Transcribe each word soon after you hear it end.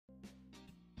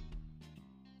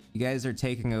You guys are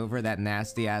taking over that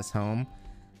nasty ass home.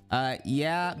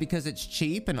 Yeah, because it's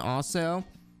cheap, and also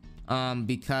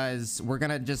because we're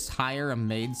gonna just hire a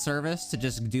maid service to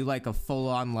just do like a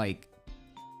full-on like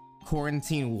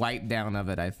quarantine wipe down of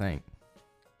it. I think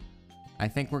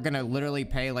we're gonna literally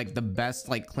pay like the best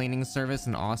like cleaning service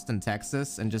in Austin,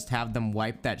 Texas, and just have them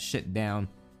wipe that shit down.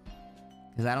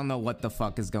 Because I don't know what the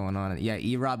fuck is going on. Yeah,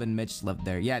 E-Rob and Mitch lived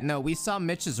there. Yeah, no, we saw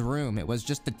Mitch's room. It was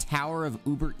just the tower of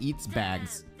Uber Eats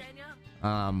bags.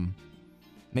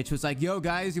 Mitch was like, yo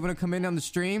guys, you want to come in on the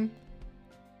stream?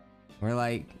 We're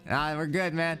like, ah, we're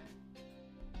good, man.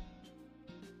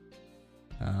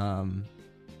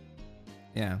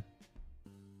 Yeah.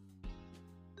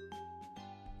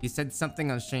 He said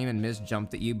something on stream and Miz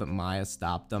jumped at you, but Maya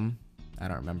stopped him. I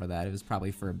don't remember that. It was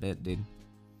probably for a bit, dude.